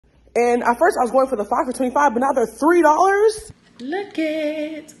And at first I was going for the 5 for $25, but now they're $3. Look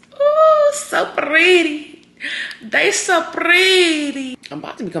it. Ooh, so pretty. They so pretty. I'm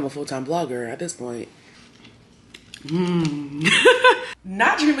about to become a full-time blogger at this point.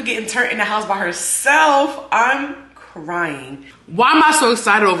 Not Jemima getting turned in the house by herself. I'm crying. Why am I so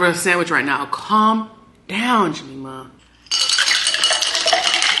excited over a sandwich right now? Calm down, Jemima.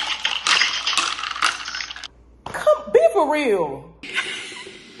 Come, be for real.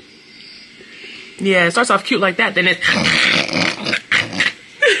 Yeah, it starts off cute like that, then it's...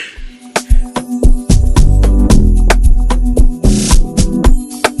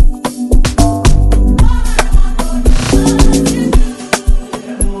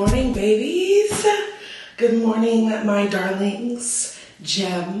 Good morning, my darlings,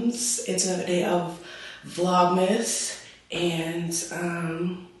 gems. It's another day of Vlogmas, and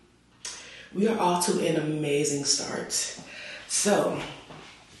we are off to an amazing start. So,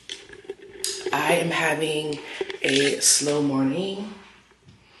 I am having a slow morning.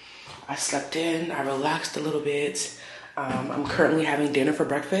 I slept in, I relaxed a little bit. I'm currently having dinner for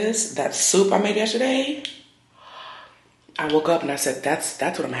breakfast. That soup I made yesterday, I woke up and I said, that's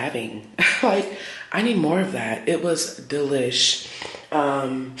what I'm having. Like, I need more of that. It was delish.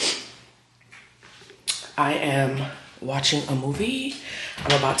 I am watching a movie.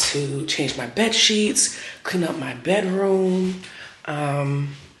 I'm about to change my bed sheets, clean up my bedroom,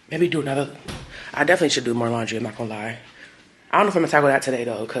 maybe do another. I definitely should do more laundry, I'm not gonna lie. I don't know if I'm gonna tackle that today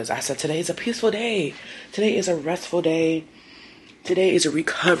though, because I said today is a peaceful day. Today is a restful day. Today is a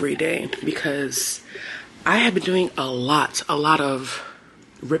recovery day because I have been doing a lot of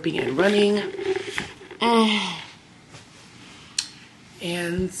ripping and running.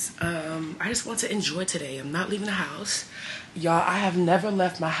 And I just want to enjoy today. I'm not leaving the house. Y'all, I have never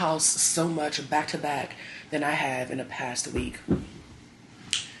left my house so much back to back than I have in the past week.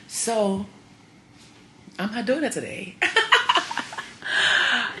 So, I'm not doing it today.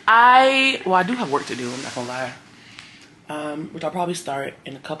 I do have work to do, I'm not gonna lie. Which I'll probably start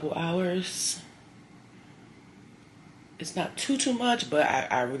in a couple hours. It's not too much, but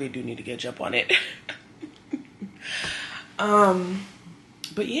I really do need to get a jump on it.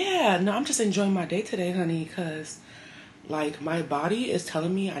 But yeah, no, I'm just enjoying my day today, honey, because like my body is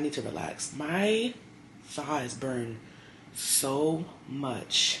telling me I need to relax. My thighs burn so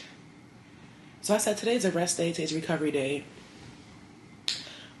much. So I said today's a rest day, today's a recovery day.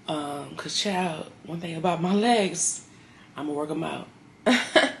 Cause child, one thing about my legs, I'm gonna work them out.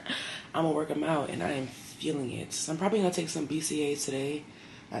 I'm gonna work them out, and I am feeling it. So I'm probably gonna take some BCAAs today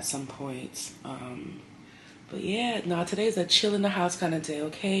at some point. But yeah, no, today's a chill in the house kind of day,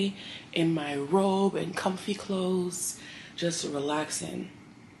 okay? In my robe and comfy clothes, just relaxing.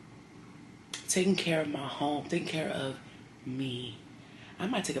 Taking care of my home, taking care of me. I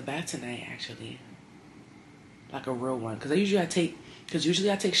might take a bath tonight, actually. Like a real one. Because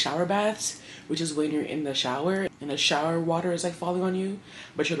usually I take shower baths, which is when you're in the shower and the shower water is like falling on you,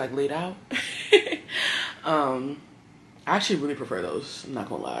 but you're like laid out. I actually really prefer those, I'm not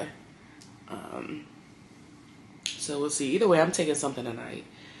gonna lie. So we'll see. Either way, I'm taking something tonight.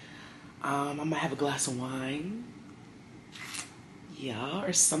 I might have a glass of wine. Yeah,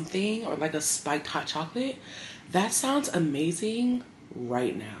 or something, or like a spiked hot chocolate. That sounds amazing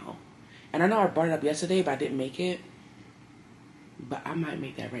right now. And I know I brought it up yesterday, but I didn't make it. But I might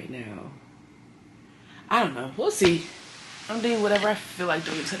make that right now. I don't know. We'll see. I'm doing whatever I feel like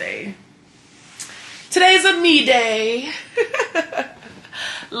doing today. Today's a me day.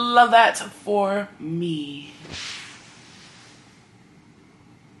 Love that for me.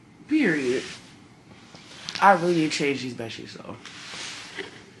 Period. I really need to change these bedsheets though.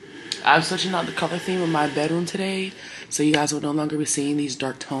 I'm switching out the color theme of my bedroom today, so you guys will no longer be seeing these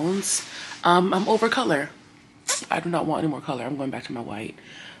dark tones. I'm over color. I do not want any more color. I'm going back to my white.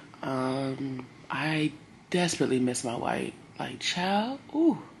 I desperately miss my white. Like, child,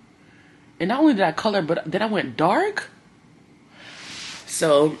 ooh. And not only did I color, but then I went dark.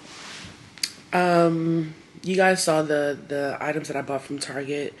 So, you guys saw the items that I bought from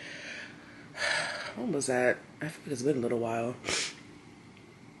Target. When was that? I think it's been a little while.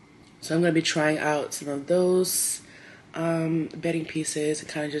 So I'm going to be trying out some of those bedding pieces and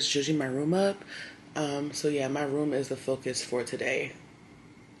kind of just judging my room up. So yeah, my room is the focus for today.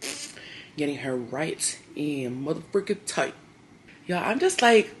 Getting her right and motherfucking tight. Yeah, I'm just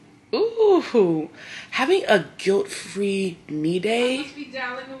like, ooh, having a guilt-free me day. I must be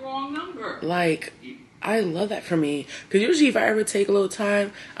dialing the wrong number. Like, I love that for me. Because usually if I ever take a little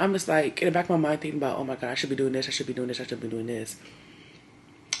time, I'm just like, in the back of my mind thinking about, oh my God, I should be doing this, I should be doing this, I should be doing this.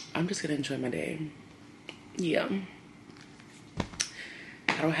 I'm just going to enjoy my day. Yeah.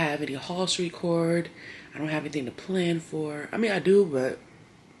 I don't have any hauls to record. I don't have anything to plan for. I mean, I do, but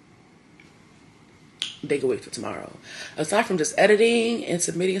they can wait for tomorrow. Aside from just editing and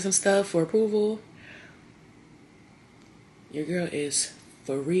submitting some stuff for approval, your girl is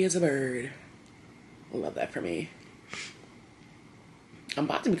free as a bird. I love that for me. I'm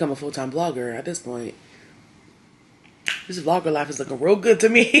about to become a full-time vlogger at this point. This vlogger life is looking real good to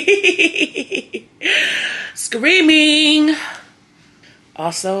me. Screaming.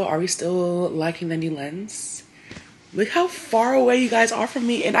 Also, are we still liking the new lens? Look how far away you guys are from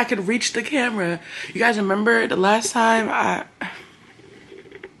me and I could reach the camera. You guys remember the last time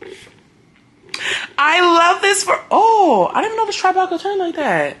I love this for, oh, I didn't know this tripod could turn like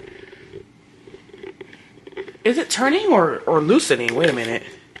that. Is it turning or loosening? Wait a minute.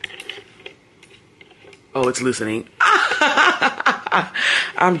 Oh, it's loosening.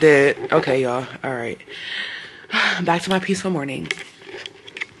 I'm dead. Okay, y'all. All right. Back to my peaceful morning.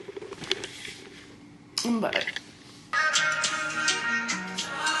 But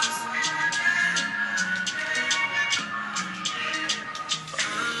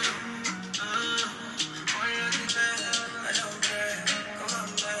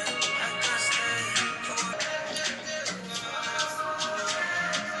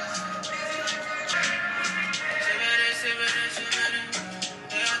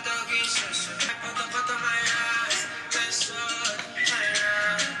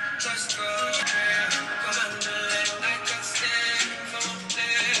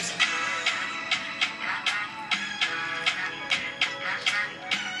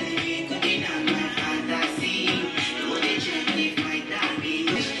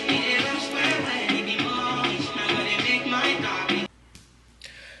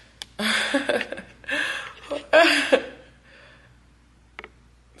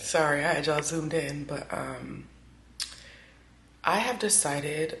sorry, I had y'all zoomed in, but I have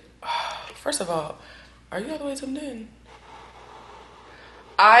decided, first of all, are you all the way zoomed in?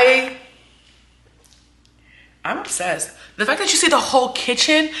 I'm obsessed. The fact that you see the whole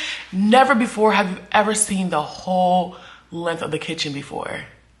kitchen, never before have you ever seen the whole length of the kitchen before.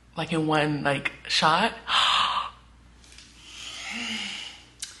 Like in one like shot.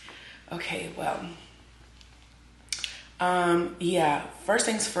 Okay, well. Yeah, first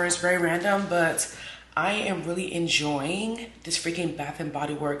things first, very random, but I am really enjoying this freaking Bath and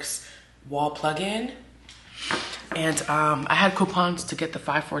Body Works wall plug-in. And I had coupons to get the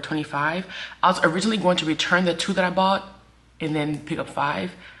 5 for $25. I was originally going to return the 2 that I bought and then pick up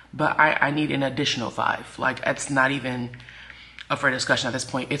 5, but I need an additional 5. Like, it's not even up for discussion at this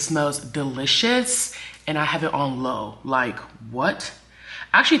point. It smells delicious and I have it on low. Like, what?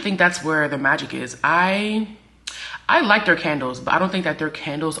 I actually think that's where the magic is. I like their candles, but I don't think that their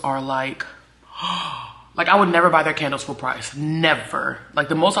candles are like I would never buy their candles full price. Never. Like,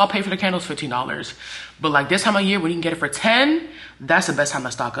 the most I'll pay for the candles is $15. But like this time of year when you can get it for 10, that's the best time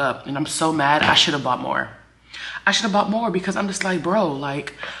to stock up. And I'm so mad. I should have bought more. I should have bought more because I'm just like, bro,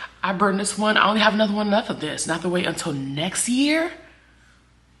 like, I burned this one. I only have another one left of this. Not to wait until next year.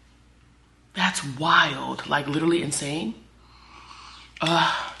 That's wild. Like, literally insane.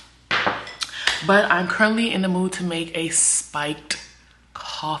 But I'm currently in the mood to make a spiked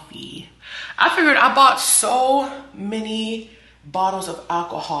coffee. I figured I bought so many bottles of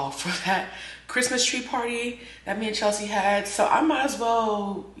alcohol for that Christmas tree party that me and Chelsea had, so I might as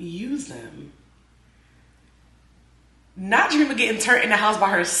well use them. Not Dream of getting turned in the house by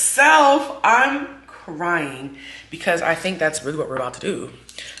herself. I'm crying because I think that's really what we're about to do.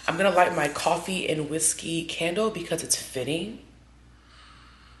 I'm gonna light my coffee and whiskey candle because it's fitting.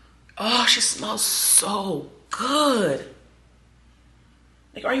 Oh, she smells so good.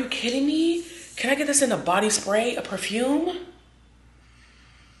 Like, are you kidding me? Can I get this in a body spray, a perfume?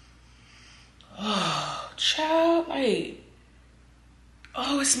 Oh, child, like,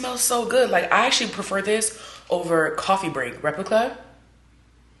 oh, it smells so good. Like, I actually prefer this over Coffee Break Replica.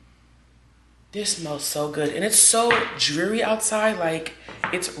 This smells so good. And it's so dreary outside. Like,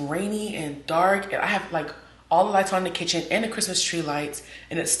 it's rainy and dark. And I have, like, all the lights on in the kitchen and the Christmas tree lights.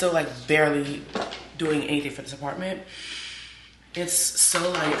 And it's still, like, barely doing anything for this apartment. It's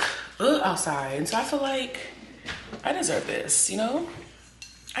so like outside, and so I feel like I deserve this, you know?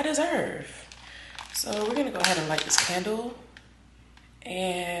 I deserve. So we're gonna go ahead and light this candle,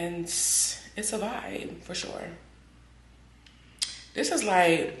 and it's a vibe for sure. This is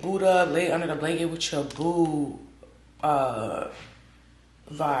like boot up, lay under the blanket with your boo vibes.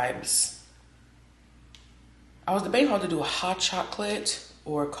 I was debating whether to do a hot chocolate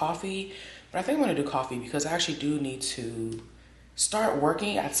or coffee, but I think I'm gonna do coffee because I actually do need to start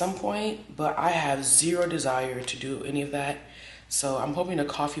working at some point, but I have zero desire to do any of that. So I'm hoping the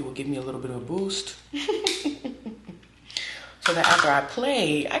coffee will give me a little bit of a boost. So that after I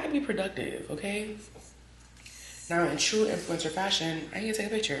play, I can be productive, okay? Now in true influencer fashion, I need to take a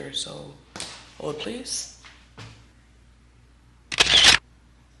picture, so hold please.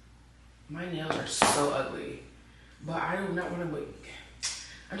 My nails are so ugly, but I do not want to wait.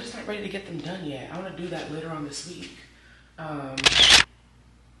 I'm just not ready to get them done yet. I want to do that later on this week.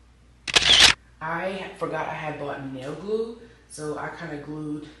 I forgot I had bought nail glue, so I kind of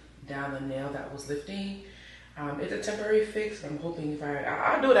glued down the nail that was lifting. It's a temporary fix, but I'm hoping if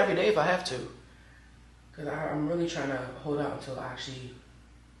I'll do it every day if I have to. Because I'm really trying to hold out until I actually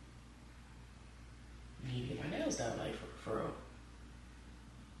need to get my nails done, like for real.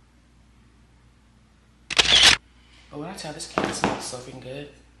 But when I tell this candle smells so freaking good.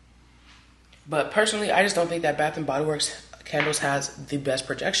 But personally, I just don't think that Bath and Body Works candles has the best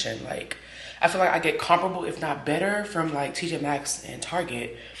projection. Like, I feel like I get comparable, if not better, from like TJ Maxx and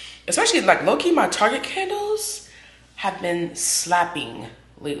Target. Especially like low-key, my Target candles have been slapping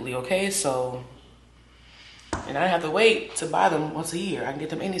lately, okay? So, and I don't have to wait to buy them once a year. I can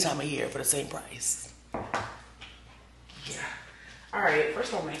get them any time of year for the same price. Yeah. All right,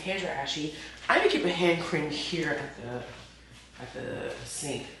 first of all, my hands are ashy. I need to keep a hand cream here at the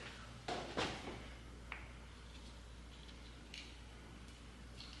sink.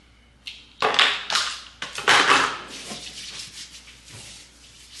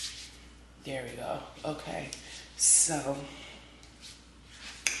 There we go. Okay, so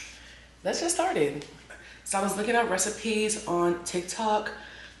let's get started. So I was looking at recipes on TikTok,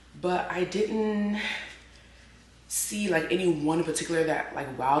 but I didn't see like any one in particular that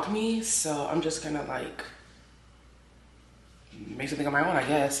like wowed me. So I'm just gonna like make something on my own, I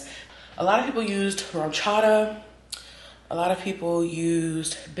guess. A lot of people used RumChata. A lot of people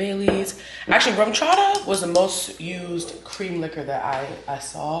used Bailey's. Actually, RumChata was the most used cream liquor that I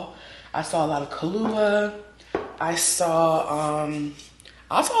saw. I saw a lot of Kahlua. I saw a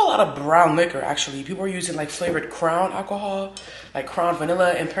lot of brown liquor, actually. People were using like flavored Crown alcohol, like Crown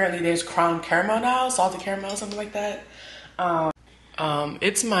vanilla, and apparently there's Crown caramel now, salted caramel, something like that.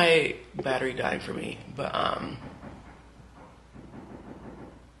 It's my battery dying for me, but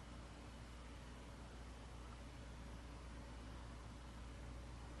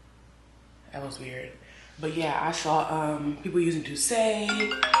that was weird. But yeah, I saw people using Douce.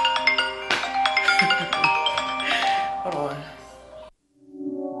 Hold on.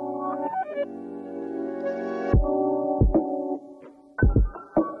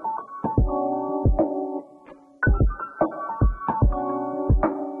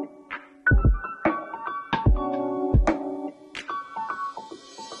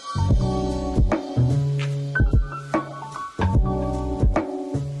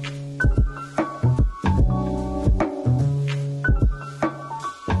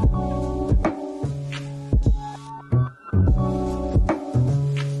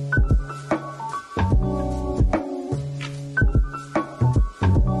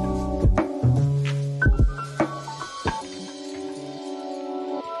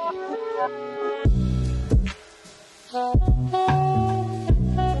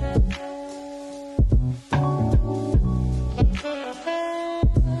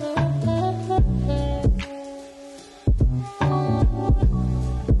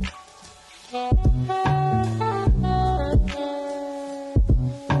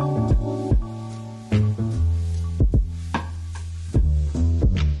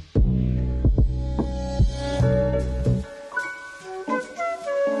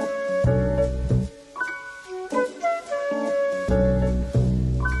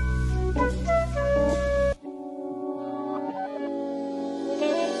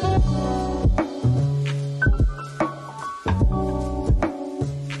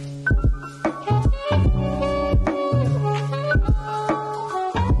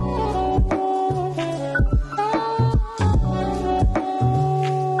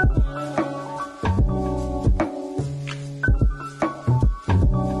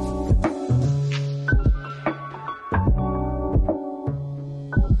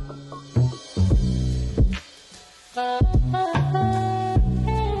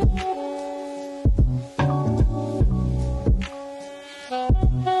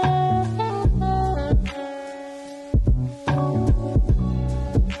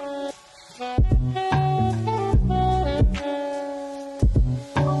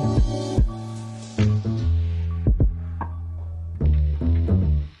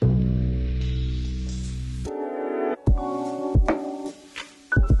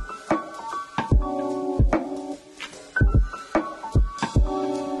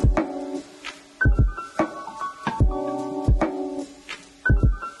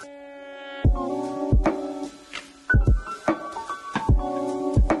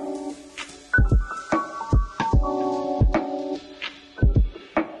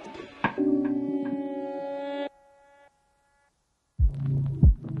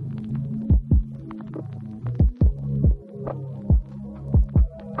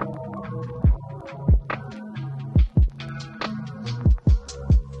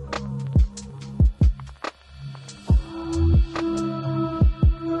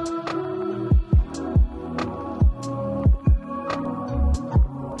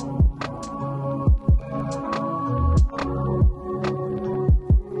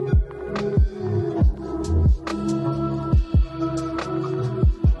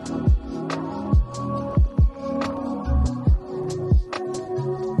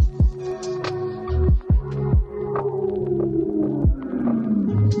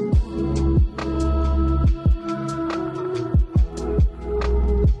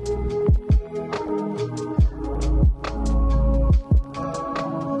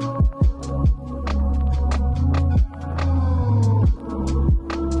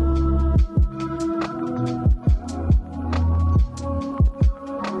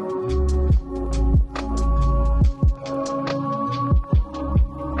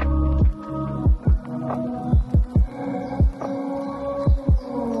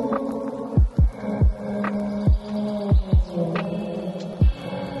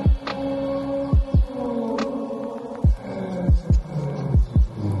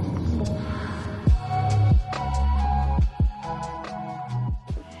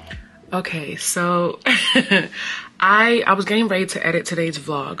 Okay, so I was getting ready to edit today's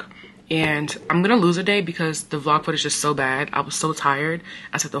vlog, and I'm gonna lose a day because the vlog footage is so bad. I was so tired.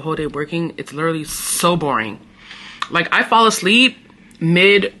 I spent the whole day working. It's literally so boring. Like, I fall asleep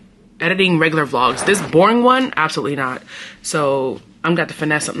mid editing regular vlogs. This boring one, absolutely not. So I'm gonna have to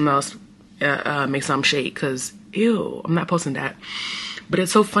finesse something else, make some shake, because ew, I'm not posting that. But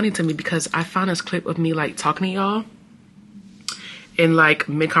it's so funny to me because I found this clip of me like talking to y'all, in like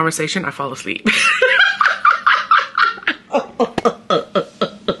mid-conversation, I fall asleep.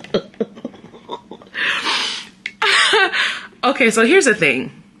 Okay, so here's the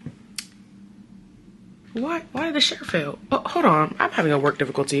thing. Why did the share fail? Oh, hold on, I'm having a work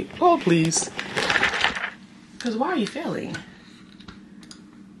difficulty. Hold, please. Because why are you failing?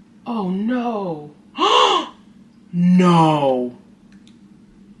 Oh no. No.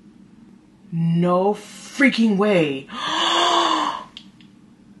 No freaking way.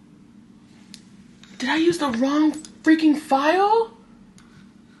 Did I use the wrong freaking file?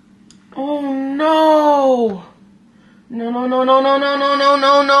 Oh no. No, no, no, no, no, no, no, no,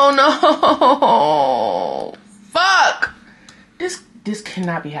 no, no, no. Fuck. This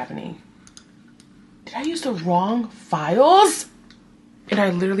cannot be happening. Did I use the wrong files? And I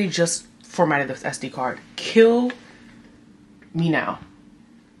literally just formatted this SD card. Kill me now.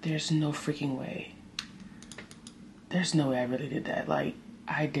 There's no freaking way. There's no way I really did that. Like,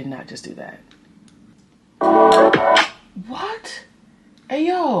 I did not just do that. What? Hey,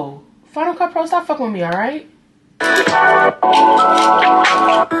 yo. Final Cut Pro, stop fucking with me, alright?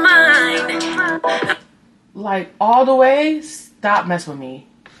 Like, all the way? Stop messing with me.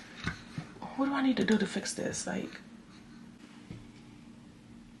 What do I need to do to fix this? Like,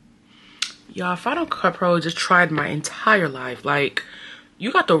 y'all, Final Cut Pro just tried my entire life. Like,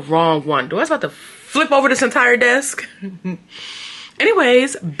 you got the wrong one. Do I was about to flip over this entire desk?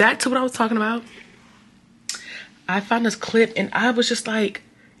 Anyways, back to what I was talking about. I found this clip and I was just like,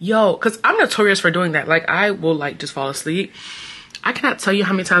 yo, because I'm notorious for doing that. Like, I will like just fall asleep. I cannot tell you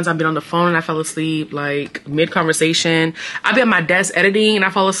how many times I've been on the phone and I fell asleep, like mid-conversation. I've been at my desk editing and I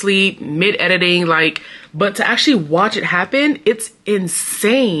fall asleep mid-editing, like, but to actually watch it happen, it's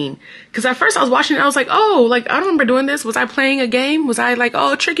insane. Because at first I was watching it, I was like, oh, like, I don't remember doing this. Was I playing a game? Was I like,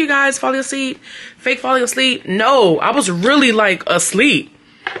 oh, trick you guys, falling asleep, fake falling asleep? No, I was really like asleep.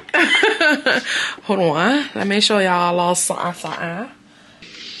 Hold on, let me show y'all all something.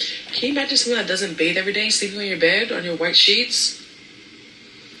 Can you imagine someone that doesn't bathe every day, sleeping on your bed, on your white sheets?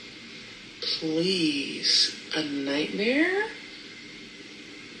 Please. A nightmare?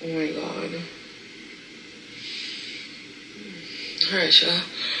 Oh my god. Alright, y'all.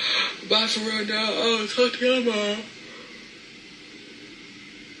 Bye for real now. Oh, talk to y'all tomorrow.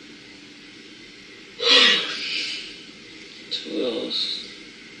 Toodles.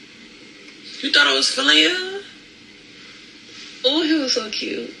 You thought I was feeling you? Oh, he was so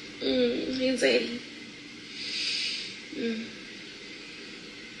cute. He's Zadie.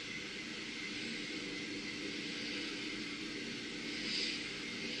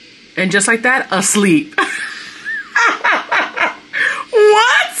 And just like that, asleep.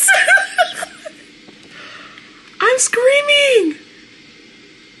 What? I'm screaming.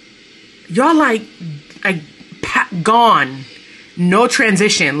 Y'all like gone. No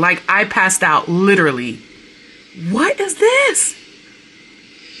transition. Like, I passed out, literally. What is this?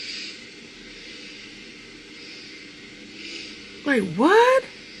 Like, what?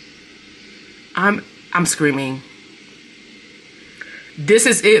 I'm screaming. This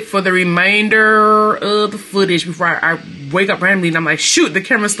is it for the remainder of the footage before I wake up randomly and I'm like, shoot, the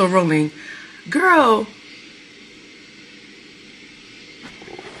camera's still rolling. Girl.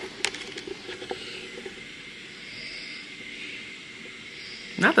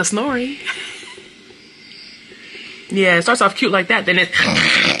 Not the snoring. Yeah, it starts off cute like that, then it...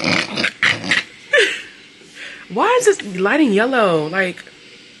 Why is this lighting yellow? Like,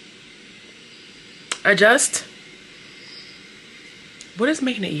 adjust. What is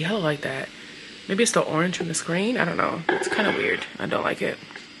making it yellow like that? Maybe it's the orange from the screen? I don't know. It's kind of weird. I don't like it.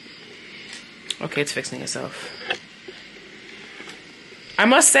 Okay, it's fixing itself. I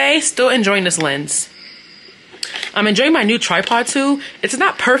must say, still enjoying this lens. I'm enjoying my new tripod too. It's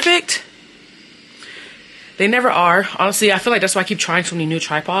not perfect. They never are. Honestly, I feel like that's why I keep trying so many new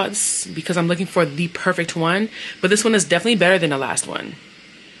tripods, because I'm looking for the perfect one. But this one is definitely better than the last one.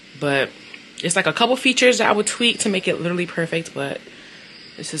 But it's like a couple features that I would tweak to make it literally perfect, but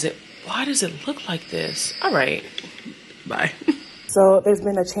this is it. Why does it look like this? All right, bye. So there's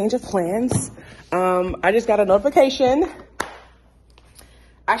been a change of plans. I just got a notification.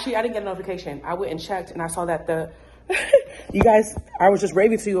 Actually, I didn't get a notification. I went and checked and I saw that the You guys, I was just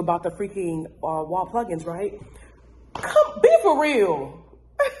raving to you about the freaking wall plugins, right? Be for real.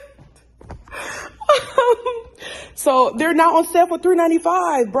 So they're now on sale for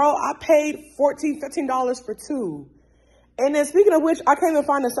 $3.95, bro. I paid $14, $15 for two. And then speaking of which, I can't even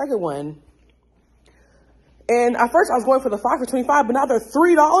find the second one. And at first I was going for the 5 for $25, but now they're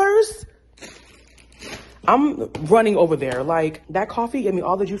 $3. I'm running over there. Like, that coffee gave me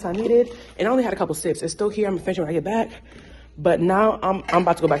all the juice I needed, and I only had a couple sips. It's still here. I'm gonna finish it when I get back. But now I'm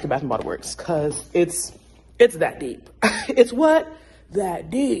about to go back to Bath & Body Works because it's that deep. It's what? That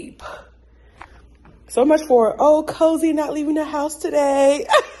deep. So much for, oh, cozy, not leaving the house today.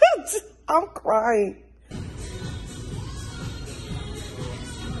 I'm crying.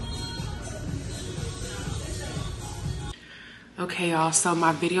 Okay, y'all, so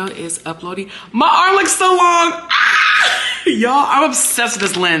my video is uploading. My arm looks so long. Ah! Y'all, I'm obsessed with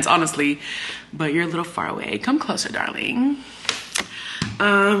this lens, honestly. But you're a little far away. Come closer, darling.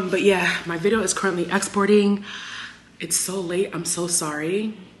 But yeah, my video is currently exporting. It's so late, I'm so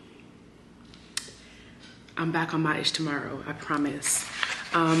sorry. I'm back on my ish tomorrow, I promise.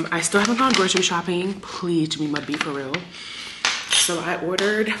 I still haven't gone grocery shopping. Please, Jimmy, my be for real. So I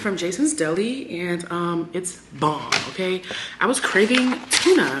ordered from Jason's Deli, and it's bomb, okay? I was craving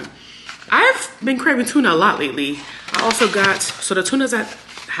tuna. I've been craving tuna a lot lately. I also got, so the tuna's at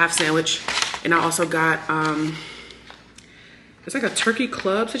half sandwich, and I also got, it's like a turkey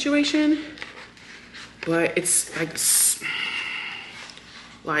club situation, but it's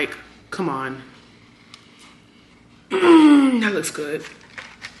like, come on. That looks good.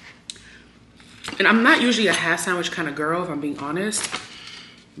 And I'm not usually a half sandwich kind of girl, if I'm being honest.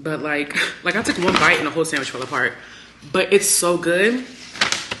 But like I took one bite and the whole sandwich fell apart. But it's so good.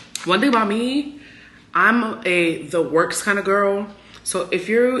 One thing about me, I'm the works kind of girl. So if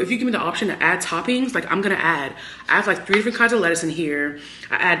you give me the option to add toppings, like I'm gonna add. I have like 3 different kinds of lettuce in here.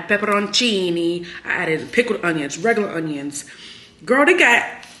 I add pepperoncini. I added pickled onions, regular onions. Girl, they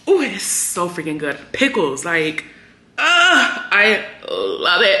got, oh, it's so freaking good. Pickles, like, I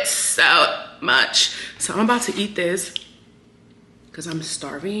love it so much. So I'm about to eat this because I'm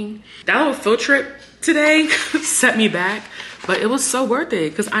starving. That little field trip today set me back, but it was so worth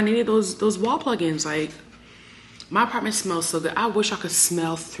it because I needed those wall plugins. Like, my apartment smells so good. I wish I could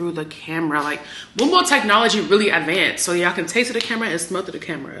smell through the camera. Like, when will technology really advance so y'all can taste through the camera and smell through the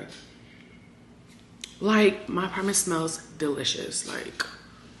camera? Like, my apartment smells delicious. Like,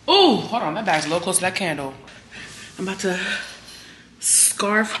 oh, hold on, that bag's a little close to that candle. I'm about to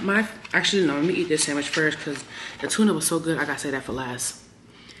scarf my, actually no, let me eat this sandwich first because the tuna was so good. I gotta say that for last.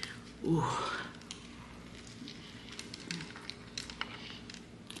 Ooh.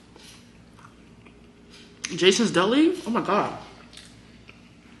 Jason's Deli, oh my God.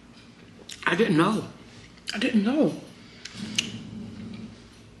 I didn't know.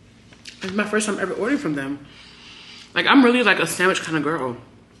 It's my first time ever ordering from them. Like, I'm really like a sandwich kind of girl.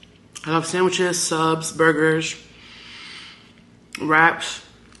 I love sandwiches, subs, burgers, wraps.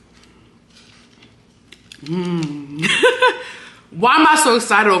 Why am I so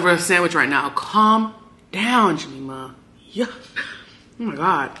excited over a sandwich right now? Calm down, Jemima. Yeah. Oh my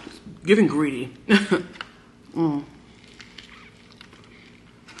God. Getting greedy. You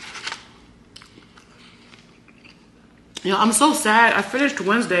know, I'm so sad. I finished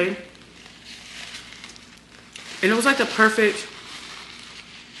Wednesday, and it was like the perfect,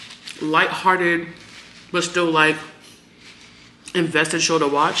 lighthearted, but still like invested show to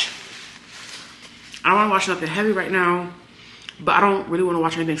watch. I don't want to watch nothing heavy right now, but I don't really want to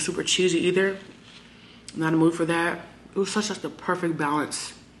watch anything super cheesy either. I'm not in the mood for that. It was such the perfect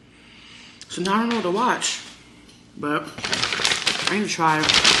balance. So now I don't know what to watch, but I need to try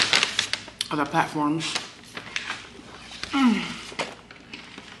other platforms.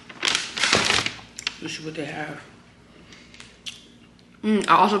 Let's see what they have.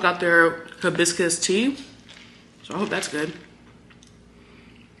 I also got their hibiscus tea, so I hope that's good.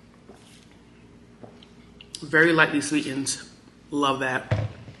 Very lightly sweetened. Love that.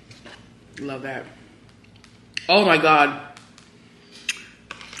 Love that. Oh my God.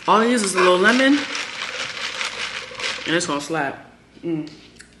 All it is a little lemon, and it's gonna slap. All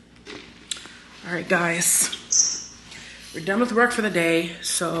right, guys. We're done with work for the day,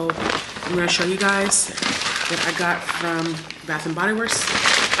 so I'm gonna show you guys what I got from Bath & Body Works.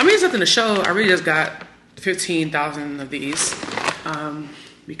 I mean, there's nothing to show. I really just got 15,000 of these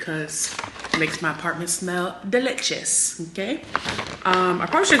because it makes my apartment smell delicious, okay? I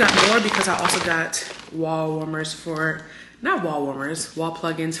probably should have got more because I also got wall warmers for, not wall warmers, wall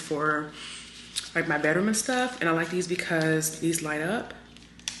plugins for like my bedroom and stuff. And I like these because these light up.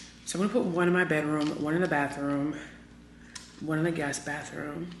 So I'm gonna put one in my bedroom, one in the bathroom. one in the guest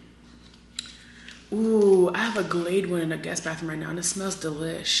bathroom. Ooh, I have a Glade one in the guest bathroom right now, and it smells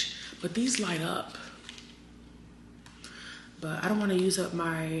delish. But these light up. But I don't want to use up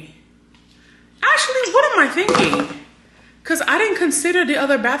my... Actually, what am I thinking? Because I didn't consider the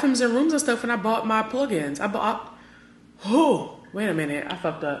other bathrooms and rooms and stuff when I bought my plugins. I bought... Oh, wait a minute. I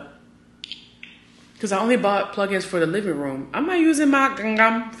fucked up. Because I only bought plugins for the living room. I'm not using my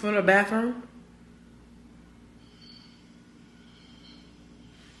gangam for the bathroom.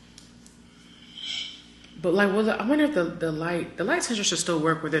 But like, well, I wonder if the light sensor should still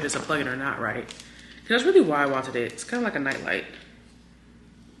work whether it's a plug-in or not, right? Because that's really why I wanted it. It's kind of like a night light.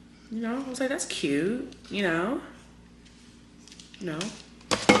 You know, I was like, that's cute, you know? No.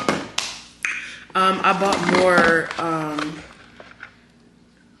 I bought more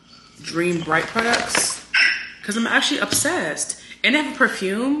Dream Bright products because I'm actually obsessed. And they have a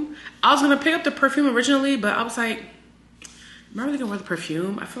perfume. I was gonna pick up the perfume originally, but I was like, am I really gonna wear the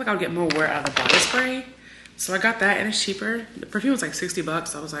perfume? I feel like I'll get more wear out of the body spray. So I got that and it's cheaper. The perfume was like 60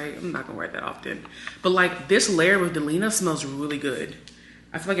 bucks. I was like, I'm not gonna wear it that often. But like this layer with Delina smells really good.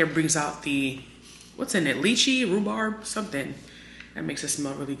 I feel like it brings out the, what's in it? Lychee, rhubarb, something. That makes it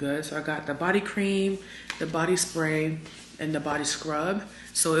smell really good. So I got the body cream, the body spray, and the body scrub.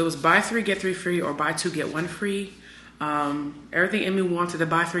 So it was buy 3, get 3 free, or buy 2, get 1 free. Everything in me wanted to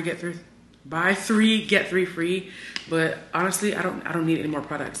buy 3, get 3 free. But honestly, I don't need any more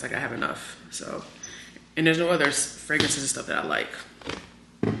products. Like I have enough. So, and there's no other fragrances and stuff that I like.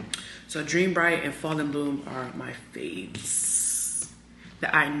 So Dream Bright and Fall and Bloom are my faves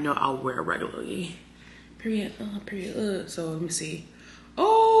that I know I'll wear regularly. Period. Period. So let me see.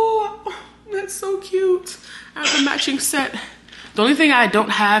 Oh, that's so cute. I have a matching set. The only thing I don't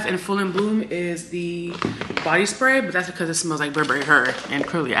have in Full and Bloom is the body spray, but that's because it smells like Burberry Her, and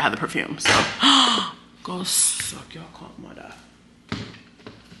clearly I have the perfume. So go suck your cock, mother.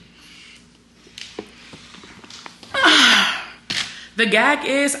 The gag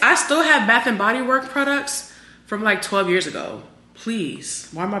is I still have Bath and Body Works products from like 12 years ago. Please,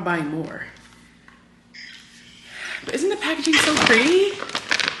 why am I buying more? But isn't the packaging so pretty?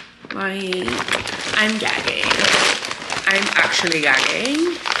 Like, I'm gagging. I'm actually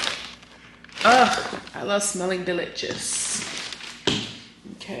gagging. Ugh, I love smelling delicious.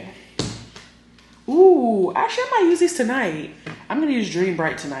 Okay. Ooh, actually I might use these tonight. I'm gonna use Dream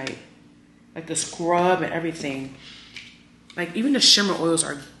Bright tonight. Like the scrub and everything. Like even the shimmer oils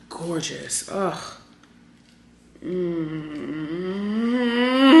are gorgeous. Ugh.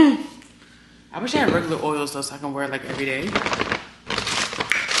 I wish I had regular oils though so I can wear it like every day.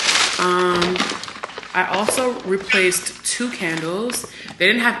 I also replaced 2 candles. They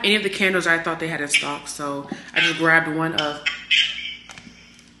didn't have any of the candles I thought they had in stock, so I just grabbed one of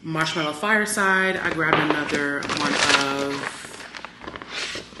Marshmallow Fireside. I grabbed another one of,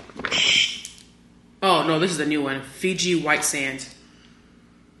 oh no, this is a new one, Fiji White Sand.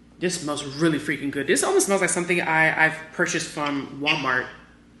 This smells really freaking good. This almost smells like something I've purchased from Walmart.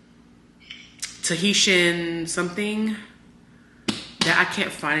 Tahitian something that I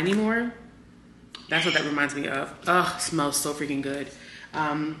can't find anymore. That's what that reminds me of. Ugh, smells so freaking good.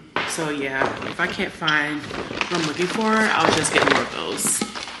 So yeah, if I can't find what I'm looking for, I'll just get more of those.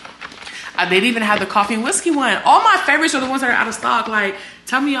 They didn't even have the coffee and whiskey one. All my favorites are the ones that are out of stock. Like,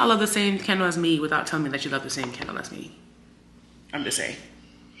 tell me y'all love the same candle as me without telling me that you love the same candle as me. I'm just saying.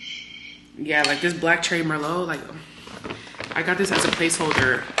 Yeah, like this Black Cherry Merlot, like, I got this as a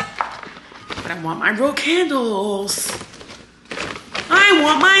placeholder. But I want my real candles. I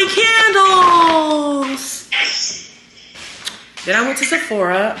want my candles. Then I went to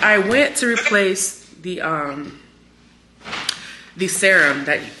Sephora. I went to replace the serum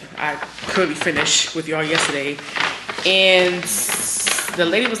that I couldn't finish with y'all yesterday. And the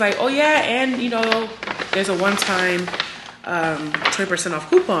lady was like, oh yeah, and you know, there's a one-time 20% off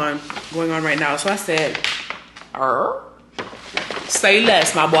coupon going on right now. So I said, say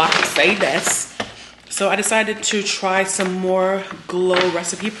less, my boy, say less. So I decided to try some more Glow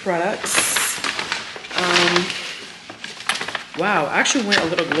Recipe products. Wow, I actually went a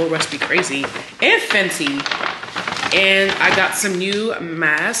little Glow Recipe crazy and Fenty. And I got some new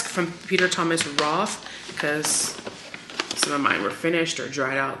masks from Peter Thomas Roth because some of mine were finished or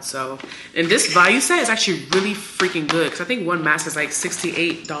dried out. So, and this value set is actually really freaking good because I think one mask is like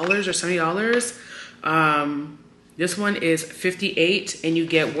 $68 or $70. This one is $58 and you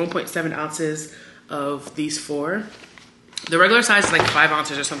get 1.7 ounces of these 4. The regular size is like 5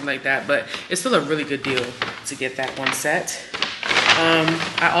 ounces or something like that, but it's still a really good deal to get that one set.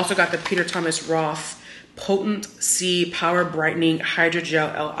 I also got the Peter Thomas Roth Potent C Power Brightening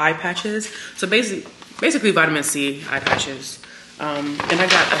Hydrogel Eye Patches. So basically, basically vitamin C eye patches. And I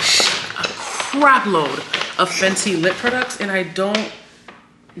got a crap load of Fenty lip products, and I don't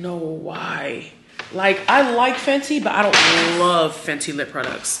know why. Like, I like Fenty, but I don't love Fenty lip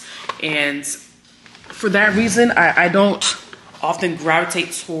products. And for that reason, I don't often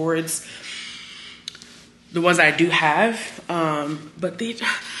gravitate towards the ones I do have. But the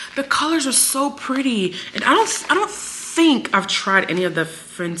colors are so pretty. And I don't think I've tried any of the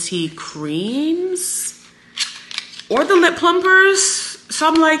Fenty creams or the lip plumpers. So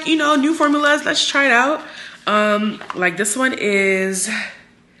I'm like, you know, new formulas, let's try it out. Like this one is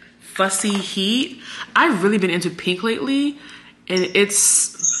Fussy Heat. I've really been into pink lately, and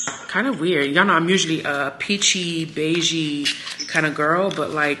it's kind of weird. Y'all know I'm usually a peachy, beigey kind of girl, but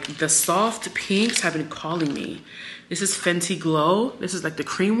like the soft pinks have been calling me. This is Fenty Glow. This is like the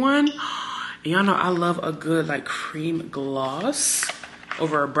cream one. And y'all know I love a good like cream gloss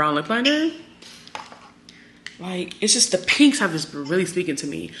over a brown lip liner. Like, it's just the pinks have just been really speaking to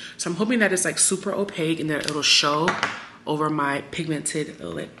me. So I'm hoping that it's like super opaque and that it'll show over my pigmented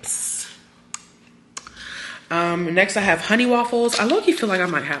lips. Next I have Honey Waffles. I low-key feel like I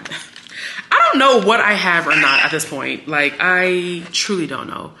might have that. I don't know what I have or not at this point. Like, I truly don't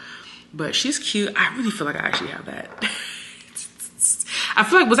know. But she's cute. I really feel like I actually have that. I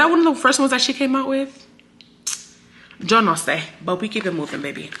feel like, was that one of the first ones that she came out with? Yo no sé, but we keep it moving,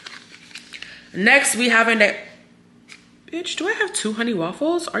 baby. Next, we have bitch, do I have 2 Honey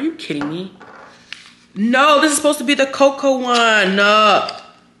Waffles? Are you kidding me? No, this is supposed to be the cocoa one.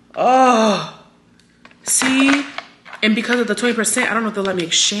 Oh, see? And because of the 20%, I don't know if they'll let me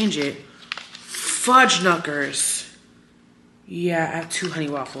exchange it. Fudge knuckers. Yeah, I have 2 Honey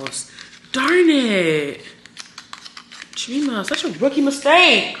Waffles. Darn it. Chima, such a rookie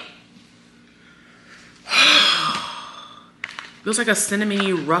mistake. Feels like a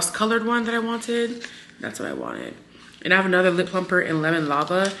cinnamony rust colored one that I wanted. That's what I wanted. And I have another lip plumper in Lemon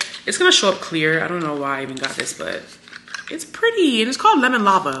Lava. It's gonna show up clear. I don't know why I even got this, but it's pretty. And it's called Lemon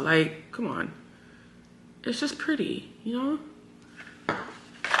Lava. Like, come on. It's just pretty, you know?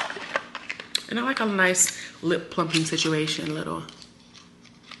 And I like a nice lip plumping situation, little.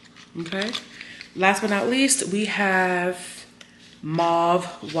 Okay. Last but not least, we have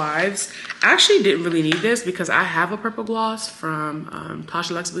Mauve Wives. I actually didn't really need this because I have a purple gloss from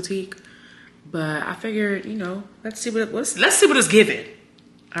Tasha Luxe Boutique. But I figured, you know, let's see what it's giving.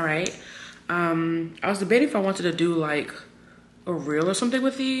 All right. I was debating if I wanted to do like a reel or something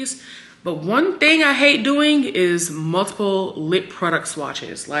with these. But one thing I hate doing is multiple lip product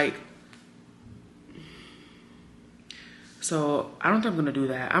swatches. Like, so I don't think I'm gonna do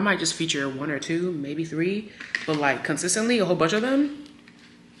that. I might just feature 1 or 2, maybe 3, but like consistently a whole bunch of them.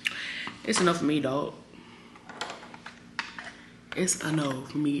 It's enough for me, dog. It's a no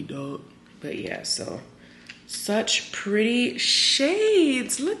for me, dog. But yeah, so such pretty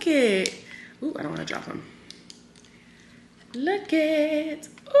shades. Look it. Ooh, I don't want to drop them. Look it.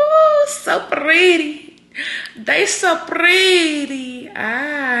 Ooh, so pretty. They so pretty.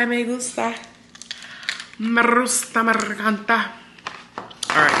 Ah, me gusta. Me gusta, me encanta.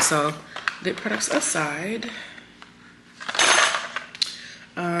 All right, so lip products aside.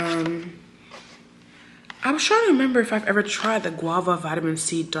 I was trying to remember if I've ever tried the Guava Vitamin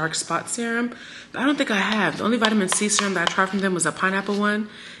C Dark Spot Serum, but I don't think I have. The only vitamin C serum that I tried from them was a pineapple one,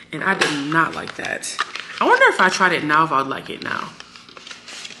 and I did not like that. I wonder if I tried it now, if I would like it now.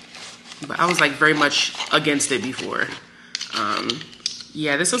 But I was like very much against it before.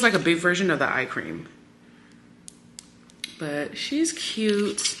 Yeah, this was like a big version of the eye cream. But she's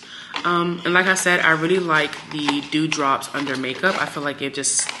cute. And like I said, I really like the dew drops under makeup. I feel like it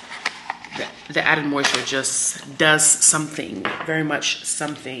just, the added moisture just does something, very much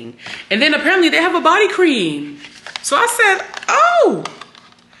something. And then apparently they have a body cream. So I said, oh,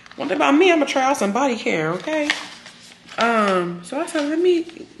 one thing about me, I'm gonna try out some body care, okay? So I said, let me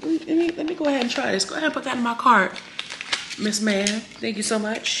go ahead and try this. Go ahead and put that in my cart, Miss Man. Thank you so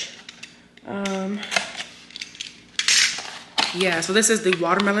much. Yeah, so this is the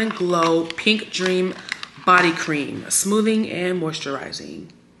Watermelon Glow Pink Dream Body Cream, smoothing and moisturizing.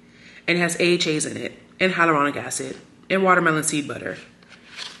 And it has AHAs in it, and hyaluronic acid, and watermelon seed butter.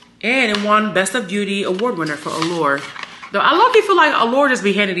 And it won Best of Beauty award winner for Allure. Though I low-key feel like Allure just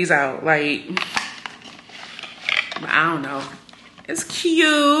be handing these out. Like, I don't know. It's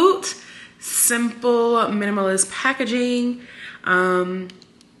cute. Simple, minimalist packaging. But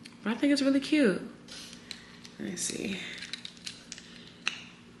I think it's really cute. Let me see.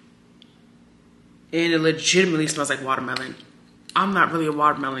 And it legitimately smells like watermelon. I'm not really a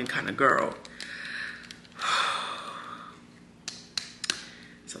watermelon kind of girl.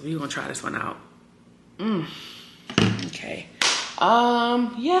 So we're gonna try this one out. Okay.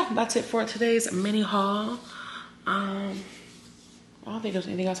 Yeah, that's it for today's mini haul. I don't think there's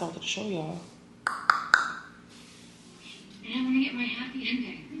anything else I wanted to show y'all. And I want to get my happy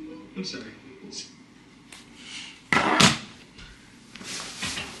ending. I'm sorry.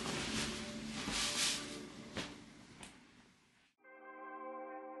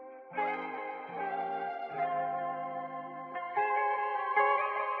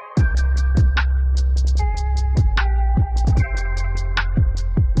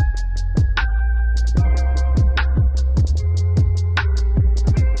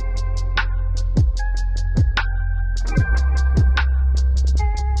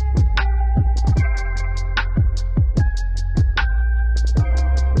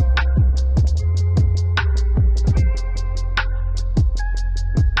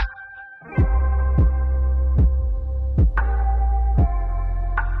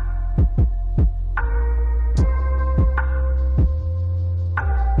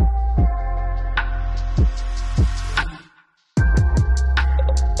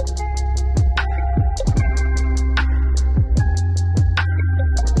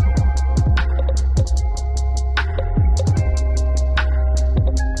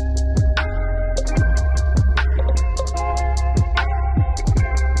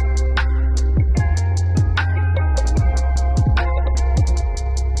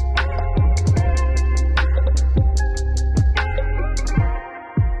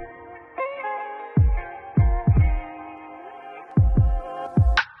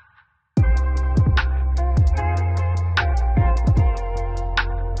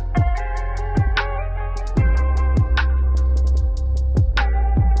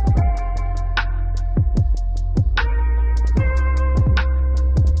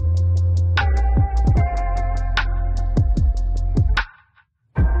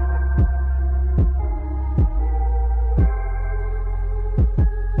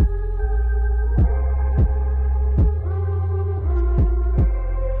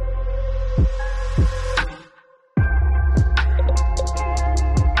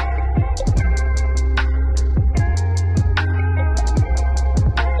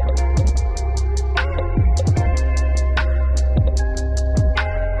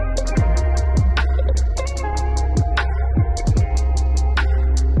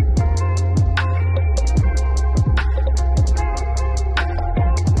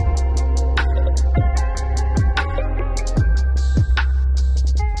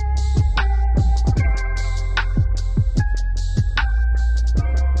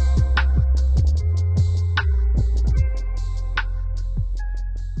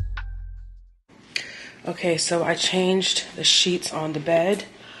 Okay, so I changed the sheets on the bed.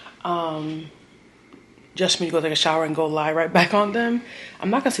 Just for me to go take a shower and go lie right back on them. I'm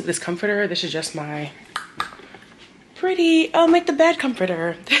not gonna sleep with this comforter. This is just my pretty make the bed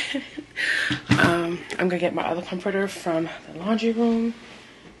comforter. I'm gonna get my other comforter from the laundry room.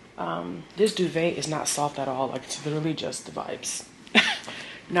 This duvet is not soft at all. Like, it's literally just the vibes.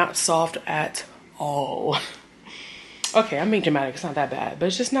 Not soft at all. Okay, I'm being dramatic. It's not that bad, but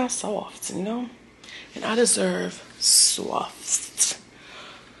it's just not soft, you know? And I deserve soft.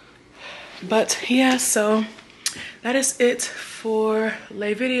 But yeah, so that is it for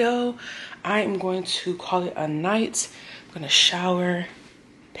the video. I am going to call it a night. I'm gonna shower,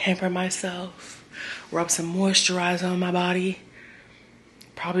 pamper myself, rub some moisturizer on my body,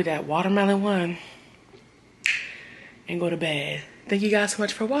 probably that watermelon one, and go to bed. Thank you guys so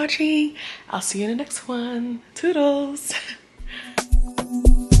much for watching. I'll see you in the next one. Toodles.